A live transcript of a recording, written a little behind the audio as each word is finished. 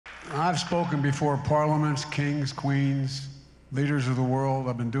I've spoken before parliaments, kings, queens, leaders of the world.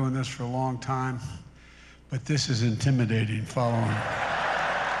 I've been doing this for a long time, but this is intimidating following.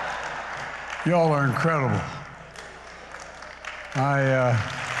 Y'all are incredible.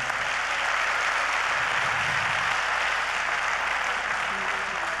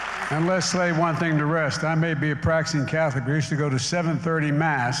 And let's lay one thing to rest. I may be a practicing Catholic, but I used to go to 7:30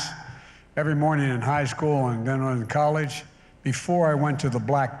 Mass every morning in high school and then in college before I went to the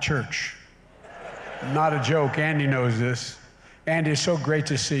black church. Not a joke. Andy knows this. Andy, it's so great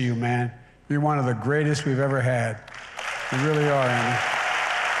to see you, man. You're one of the greatest we've ever had. You really are, Andy.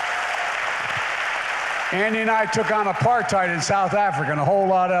 Andy and I took on apartheid in South Africa and a whole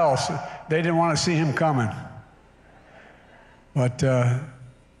lot else. They didn't want to see him coming. But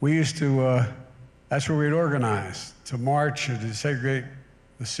we used to, that's where we'd organize, to march or to segregate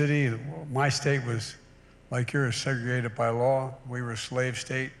the city. My state was, like yours, segregated by law. We were a slave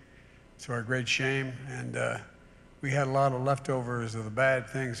state, to our great shame. And we had a lot of leftovers of the bad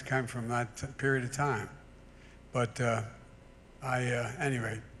things coming from that period of time. But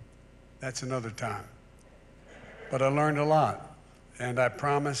anyway, that's another time. But I learned a lot. And I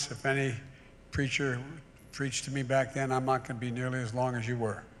promise if any preacher preached to me back then, I'm not going to be nearly as long as you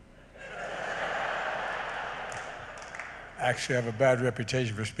were. Actually, I have a bad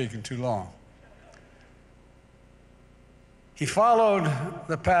reputation for speaking too long. He followed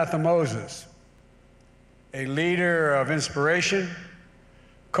the path of Moses, a leader of inspiration,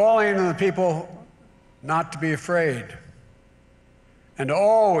 calling on the people not to be afraid, and to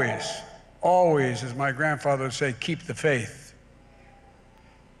always, as my grandfather would say, keep the faith.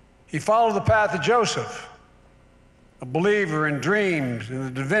 He followed the path of Joseph, a believer in dreams and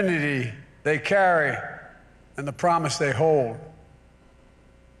the divinity they carry and the promise they hold.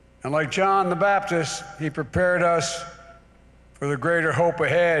 And like John the Baptist, he prepared us for the greater hope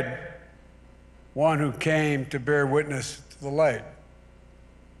ahead, one who came to bear witness to the light.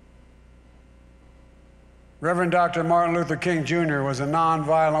 Reverend Dr. Martin Luther King Jr. was a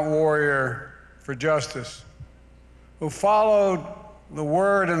nonviolent warrior for justice who followed the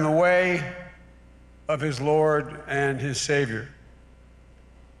word and the way of his Lord and his Savior.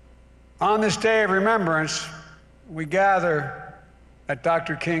 On this day of remembrance, we gather at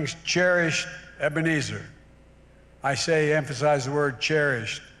Dr. King's cherished Ebenezer. I emphasize the word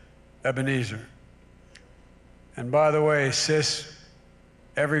cherished Ebenezer. And by the way, sis,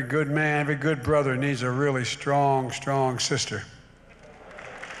 every good man, every good brother needs a really strong, strong sister.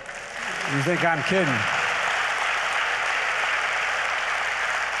 You think I'm kidding?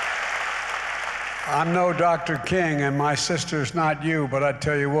 I'm no Dr. King, and my sister's not you, but I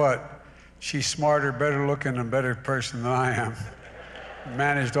tell you what, she's smarter, better looking, and better person than I am.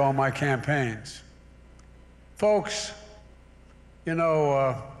 Managed all my campaigns. Folks, you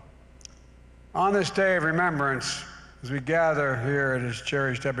know, on this day of remembrance, as we gather here at his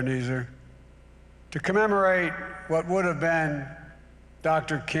cherished Ebenezer, to commemorate what would have been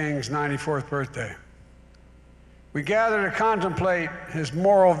Dr. King's 94th birthday, we gather to contemplate his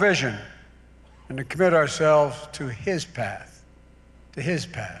moral vision and to commit ourselves to his path, the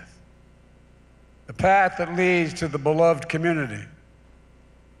path that leads to the beloved community,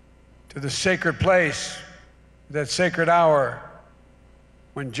 to the sacred place, that sacred hour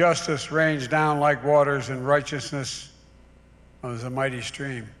when justice rains down like waters and righteousness as a mighty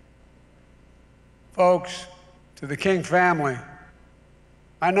stream. Folks, to the King family,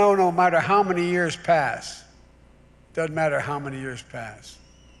 I know no matter how many years pass, doesn't matter how many years pass,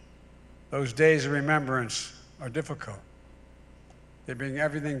 those days of remembrance are difficult. They bring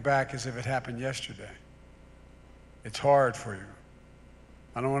everything back as if it happened yesterday. It's hard for you.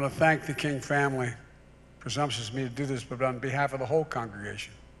 I don't want to thank the King family, presumptuous of me to do this, but on behalf of the whole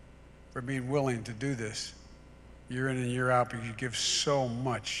congregation, for being willing to do this year in and year out, because you give so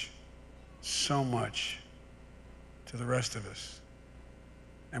much to the rest of us.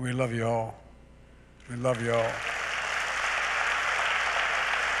 And we love you all. We love you all.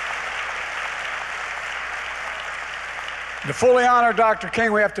 To fully honor Dr.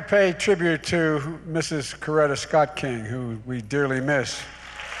 King, we have to pay tribute to Mrs. Coretta Scott King, who we dearly miss.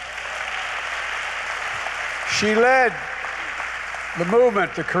 She led the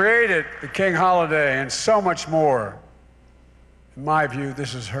movement that created the King holiday and so much more. In my view,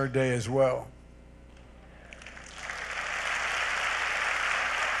 this is her day as well.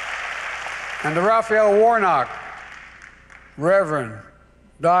 And to Raphael Warnock, Reverend,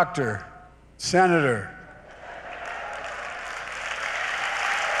 Doctor, Senator,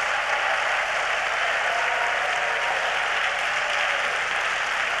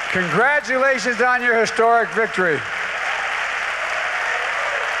 congratulations on your historic victory.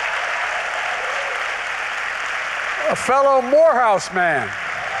 a fellow Morehouse man.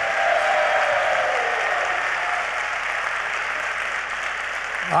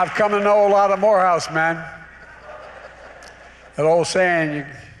 I've come to know a lot of Morehouse men. That old saying,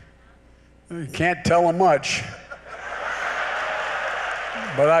 you can't tell them much.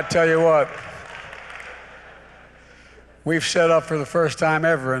 But I tell you what, we've set up for the first time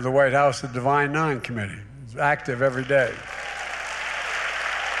ever in the White House the Divine Nine Committee. It's active every day.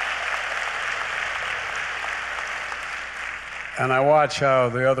 And I watch how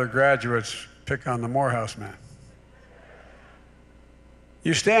the other graduates pick on the Morehouse man.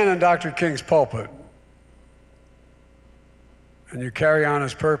 You stand in Dr. King's pulpit and you carry on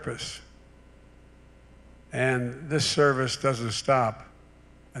his purpose. And this service doesn't stop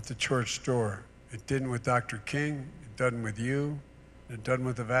at the church door. It didn't with Dr. King, it doesn't with you, it doesn't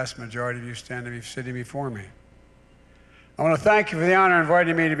with the vast majority of you sitting before me. I want to thank you for the honor of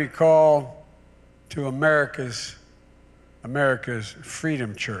inviting me to be called to America's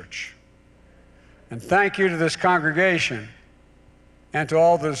Freedom Church. And thank you to this congregation and to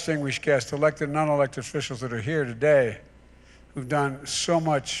all the distinguished guests, elected and unelected officials that are here today, who've done so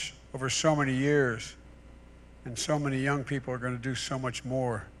much over so many years, and so many young people are going to do so much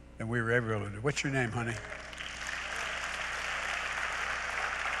more than we were ever able to do. What's your name, honey?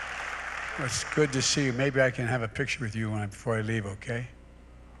 Well, it's good to see you. Maybe I can have a picture with you before I leave, okay?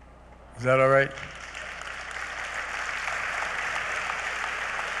 Is that all right?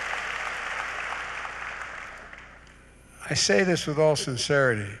 I say this with all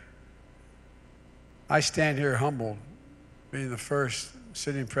sincerity. I stand here humbled, being the first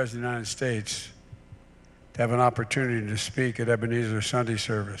sitting president of the United States to have an opportunity to speak at Ebenezer Sunday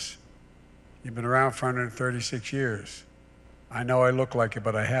service. You've been around for 136 years. I know I look like it,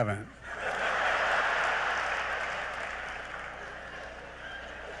 but I haven't.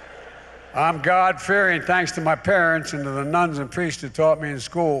 I'm God-fearing thanks to my parents and to the nuns and priests who taught me in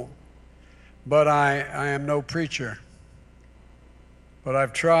school, but I am no preacher. But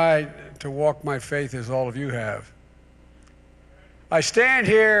I've tried to walk my faith as all of you have. I stand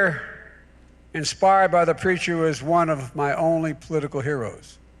here inspired by the preacher who is one of my only political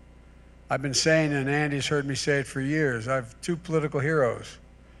heroes. I've been saying, and Andy's heard me say it for years, I have two political heroes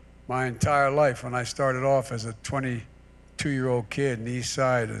my entire life. When I started off as a 22-year-old kid in the East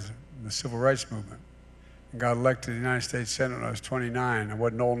Side in the Civil Rights Movement and got elected to the United States Senate when I was 29. I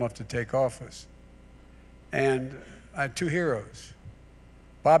wasn't old enough to take office. And I had two heroes.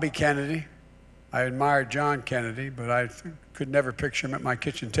 Bobby Kennedy. I admired John Kennedy, but I could never picture him at my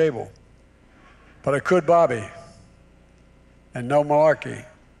kitchen table. But I could Bobby. And no malarkey,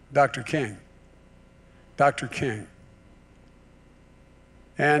 Dr. King. Dr. King.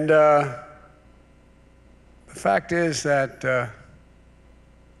 And the fact is that,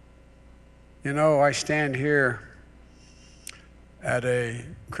 I stand here at a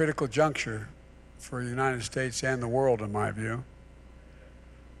critical juncture for the United States and the world, in my view.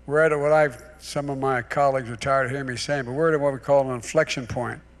 We're at what some of my colleagues are tired of hearing me saying, but we're at what we call an inflection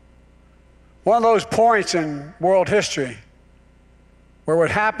point. One of those points in world history where what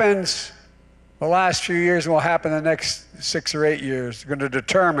happens the last few years and will happen the next 6 or 8 years is going to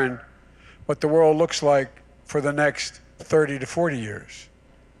determine what the world looks like for the next 30 to 40 years.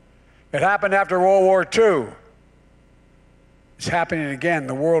 It happened after World War II. It's happening again.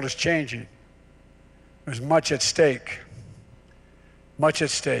 The world is changing. There's much at stake. Much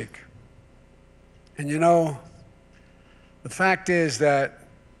at stake. And the fact is that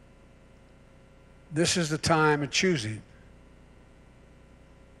this is the time of choosing.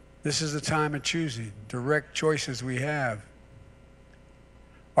 This is the time of choosing. Direct choices we have.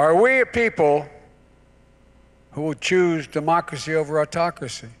 Are we a people who will choose democracy over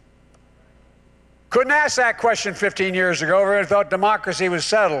autocracy? Couldn't ask that question 15 years ago. Everyone thought democracy was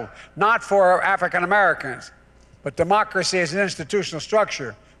settled, not for African Americans, but democracy as an institutional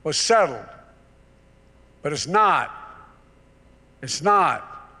structure was settled. But it's not. It's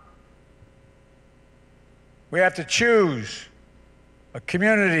not. We have to choose a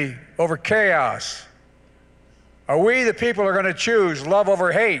community over chaos. Are we the people who are going to choose love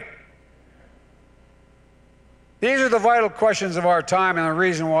over hate? These are the vital questions of our time, and the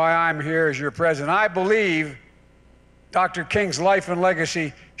reason why I'm here as your president. I believe Dr. King's life and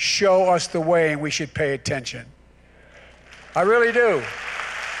legacy show us the way, and we should pay attention. I really do.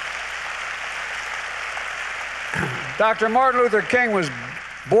 Dr. Martin Luther King was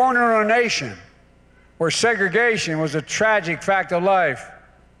born in a nation where segregation was a tragic fact of life.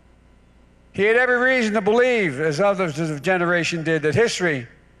 He had every reason to believe, as others of his generation did, that history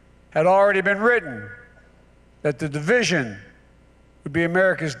had already been written, that the division would be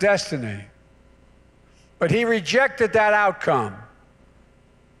America's destiny. But he rejected that outcome.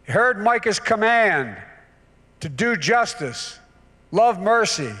 He heard Micah's command to do justice, love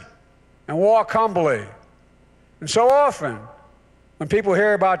mercy, and walk humbly. And so often, when people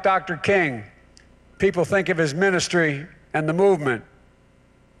hear about Dr. King, people think of his ministry and the movement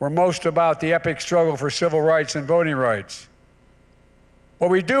were most about the epic struggle for civil rights and voting rights.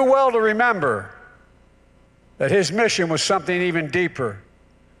 Well, we do well to remember that his mission was something even deeper.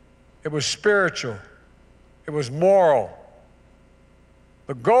 It was spiritual. It was moral.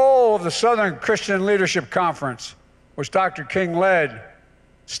 The goal of the Southern Christian Leadership Conference, which Dr. King led,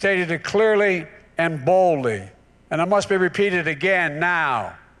 stated it clearly and boldly, and it must be repeated again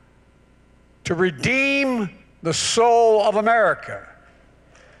now: to redeem the soul of America.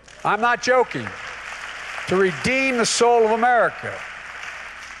 I'm not joking. To redeem the soul of America.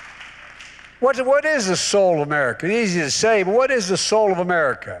 What is the soul of America? It's easy to say, but what is the soul of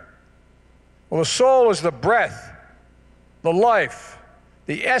America? Well, the soul is the breath, the life,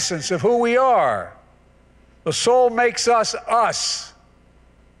 the essence of who we are. The soul makes us us.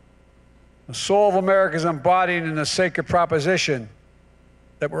 The soul of America is embodied in the sacred proposition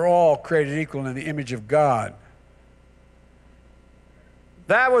that we're all created equal in the image of God.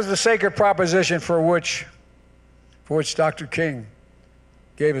 That was the sacred proposition for which Dr. King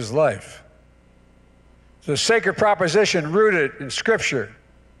gave his life. It's a sacred proposition rooted in Scripture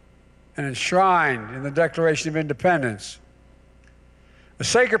and enshrined in the Declaration of Independence. The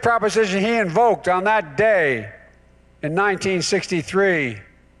sacred proposition he invoked on that day in 1963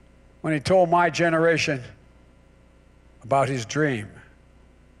 when he told my generation about his dream.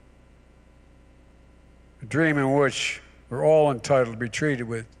 A dream in which we're all entitled to be treated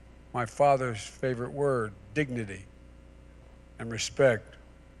with my father's favorite word, dignity and respect.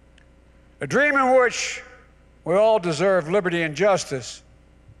 A dream in which we all deserve liberty and justice,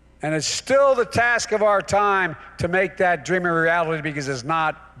 and it's still the task of our time to make that dream a reality because it's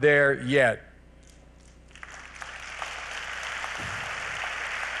not there yet.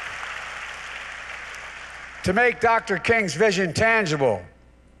 To make Dr. King's vision tangible,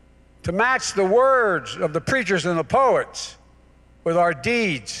 to match the words of the preachers and the poets with our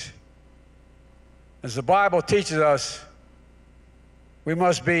deeds. As the Bible teaches us, we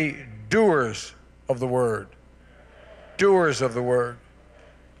must be doers of the word. Doers of the word.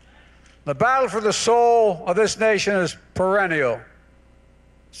 The battle for the soul of this nation is perennial.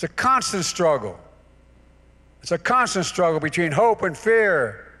 It's a constant struggle. It's a constant struggle between hope and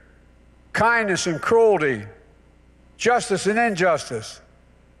fear, kindness and cruelty, justice and injustice,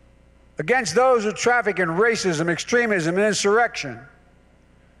 against those who traffic in racism, extremism, and insurrection.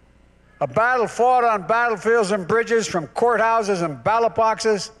 A battle fought on battlefields and bridges, from courthouses and ballot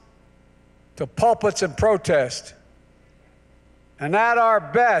boxes to pulpits and protest. And at our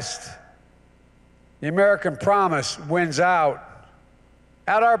best, the American promise wins out.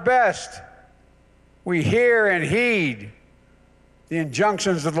 At our best, we hear and heed the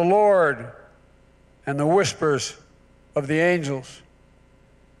injunctions of the Lord and the whispers of the angels.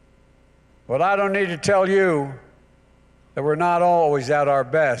 But I don't need to tell you that we're not always at our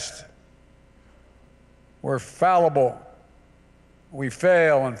best. We're fallible. We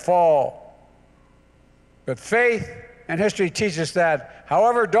fail and fall. But faith and history teach us that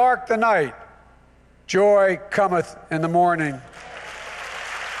however dark the night, joy cometh in the morning.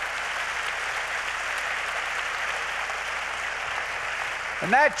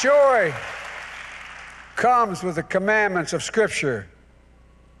 And that joy comes with the commandments of Scripture.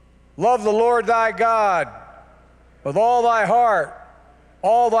 Love the Lord thy God with all thy heart,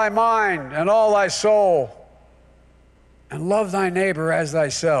 all thy mind, and all thy soul, and love thy neighbor as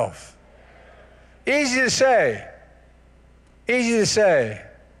thyself. Easy to say,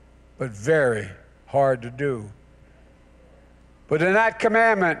 but very hard to do. But in that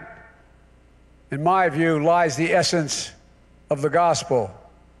commandment, in my view, lies the essence of the gospel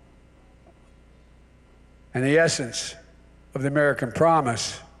and the essence of the American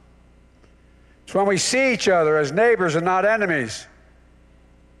promise. It's when we see each other as neighbors and not enemies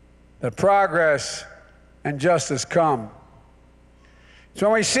that progress and justice come. It's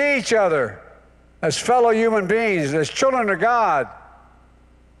when we see each other as fellow human beings, as children of God,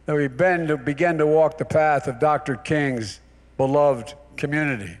 that we begin to walk the path of Dr. King's beloved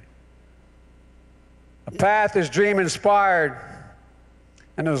community. A path his dream inspired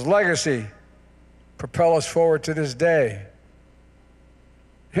and his legacy propel us forward to this day.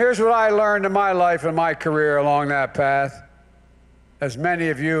 Here's what I learned in my life and my career along that path, as many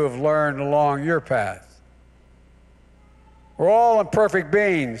of you have learned along your path. We're all imperfect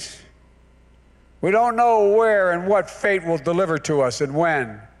beings. We don't know where and what fate will deliver to us and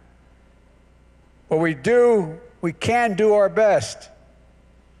when. But we can do our best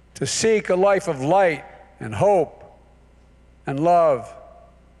to seek a life of light and hope and love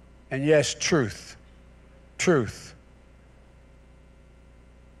and, yes, truth. Truth.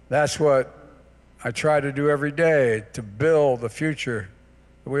 That's what I try to do every day, to build the future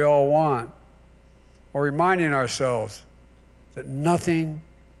that we all want, or reminding ourselves that nothing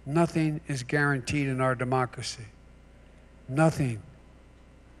is guaranteed in our democracy. Nothing.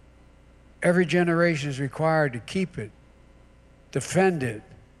 Every generation is required to keep it, defend it,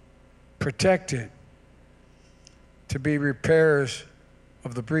 protect it, to be repairers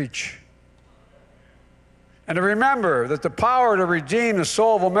of the breach. And to remember that the power to redeem the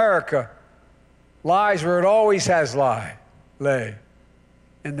soul of America lies where it always has lay,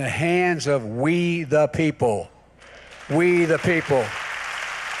 in the hands of we the people. We the people.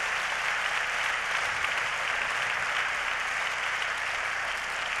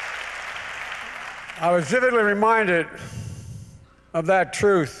 I was vividly reminded of that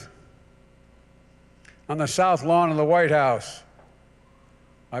truth on the south lawn of the White House.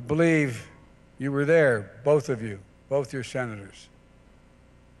 I believe you were there, both of you, both your senators.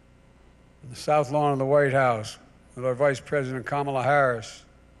 On the south lawn of the White House with our Vice President Kamala Harris,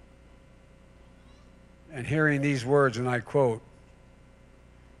 and hearing these words, and I quote,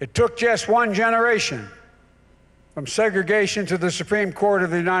 "It took just one generation from segregation to the Supreme Court of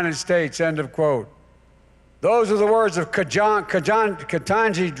the United States," end of quote. Those are the words of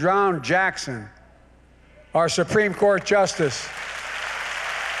Ketanji Brown Jackson, our Supreme Court Justice.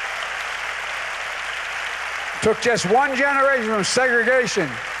 Took just one generation from segregation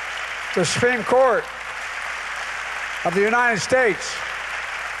to the Supreme Court of the United States.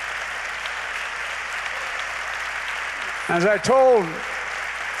 As I told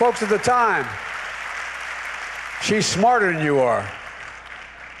folks at the time, she's smarter than you are.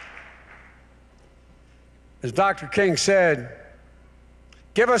 As Dr. King said,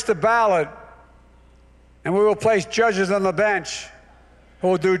 give us the ballot and we will place judges on the bench who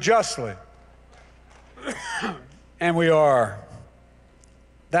will do justly. And we are.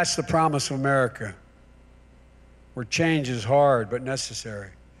 That's the promise of America, where change is hard but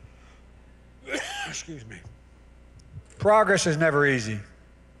necessary. Excuse me. Progress is never easy,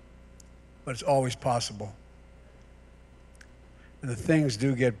 but it's always possible. And the things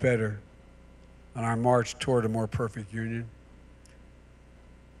do get better on our march toward a more perfect union.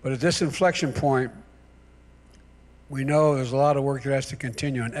 But at this inflection point, we know there's a lot of work that has to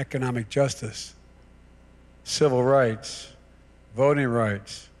continue on economic justice, civil rights, voting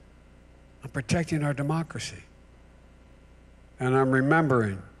rights, on protecting our democracy. And I'm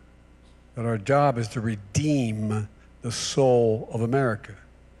remembering that our job is to redeem the soul of America.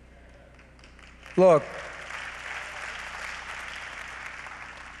 Look,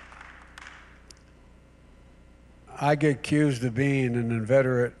 I get accused of being an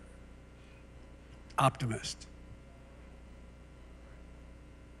inveterate optimist.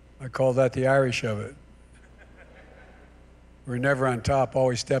 I call that the Irish of it. We're never on top,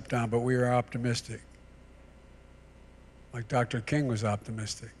 always stepped on, but we are optimistic. Like Dr. King was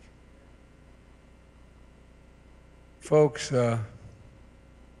optimistic. Folks, as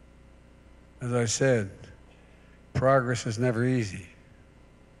I said, progress is never easy.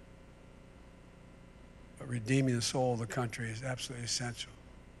 But redeeming the soul of the country is absolutely essential.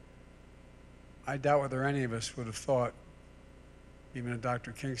 I doubt whether any of us would have thought, even at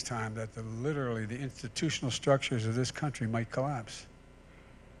Dr. King's time, that literally the institutional structures of this country might collapse.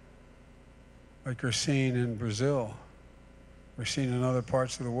 Like we're seeing in Brazil, we're seeing in other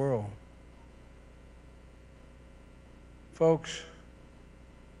parts of the world. Folks,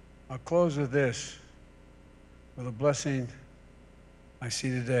 I'll close with this, with a blessing I see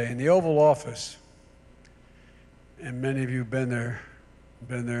today. In the Oval Office, and many of you have been there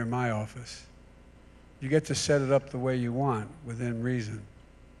in my office, you get to set it up the way you want, within reason.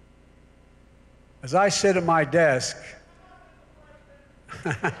 As I sit at my desk,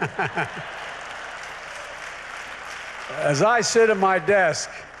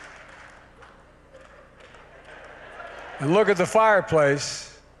 and look at the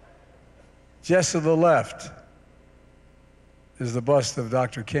fireplace, just to the left is the bust of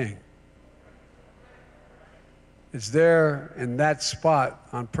Dr. King. It's there in that spot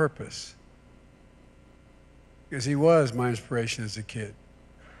on purpose, because he was my inspiration as a kid.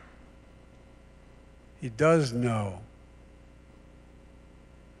 He does know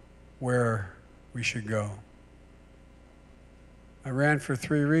where we should go. I ran for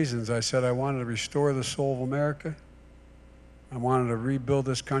 3 reasons. I said I wanted to restore the soul of America. I wanted to rebuild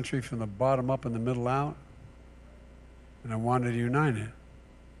this country from the bottom up and the middle out. And I wanted to unite it.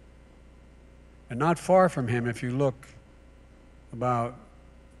 And not far from him, if you look about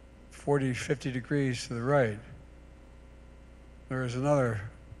 40, 50 degrees to the right, there is another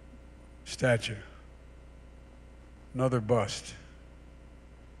statue, another bust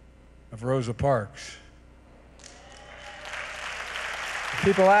of Rosa Parks.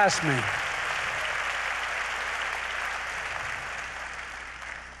 People ask me,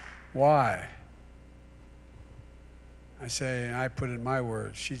 why? I say, and I put it in my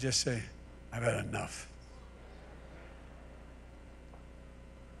words, she just say, I've had enough.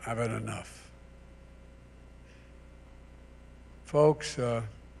 I've had enough. Folks, I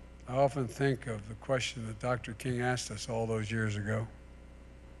often think of the question that Dr. King asked us all those years ago.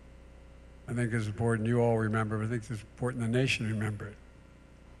 I think it's important you all remember, but I think it's important the nation remember it.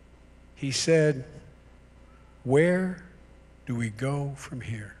 He said, where do we go from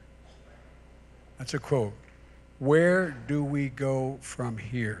here? That's a quote. Where do we go from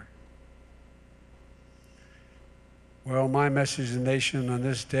here? Well, my message to the nation on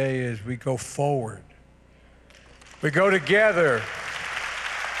this day is we go forward. We go together.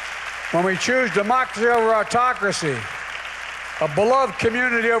 When we choose democracy over autocracy, a beloved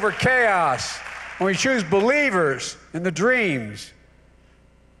community over chaos, when we choose believers in the dreams,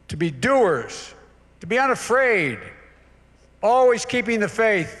 to be doers, to be unafraid, always keeping the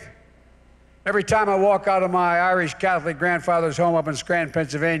faith. Every time I walk out of my Irish Catholic grandfather's home up in Scranton,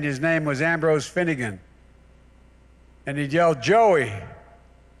 Pennsylvania, his name was Ambrose Finnegan. And he'd yell, Joey,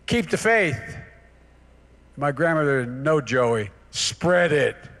 keep the faith. My grandmother, no, Joey, spread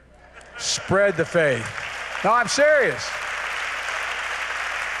it. Spread the faith. No, I'm serious.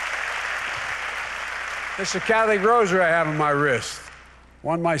 This is a Catholic rosary I have on my wrist.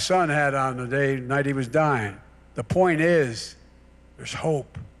 One my son had on the night he was dying. The point is, there's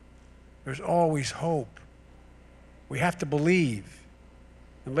hope. There's always hope. We have to believe.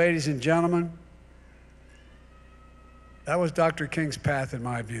 And ladies and gentlemen, that was Dr. King's path in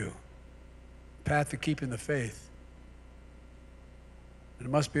my view. Path to keeping the faith. And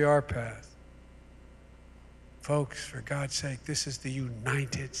it must be our path. Folks, for God's sake, this is the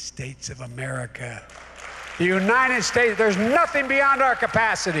United States of America. The United States, there's nothing beyond our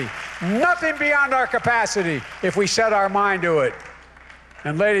capacity. Nothing beyond our capacity if we set our mind to it.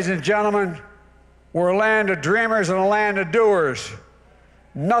 And ladies and gentlemen, we're a land of dreamers and a land of doers.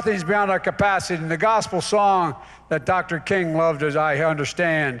 Nothing's beyond our capacity. And the gospel song that Dr. King loved, as I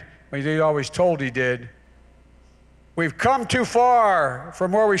understand, he always told he did, we've come too far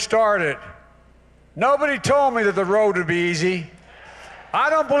from where we started. Nobody told me that the road would be easy. I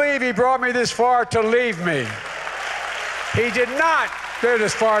don't believe he brought me this far to leave me. He did not go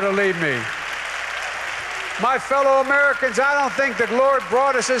this far to leave me. My fellow Americans, I don't think the Lord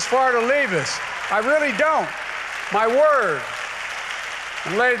brought us this far to leave us. I really don't. My word.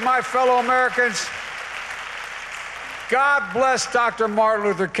 And ladies, my fellow Americans, God bless Dr. Martin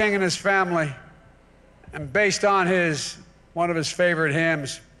Luther King and his family. And based on one of his favorite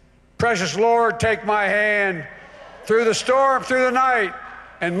hymns, precious Lord, take my hand through the storm, through the night,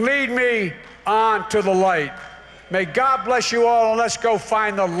 and lead me on to the light. May God bless you all, and let's go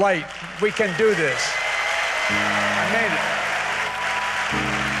find the light. We can do this.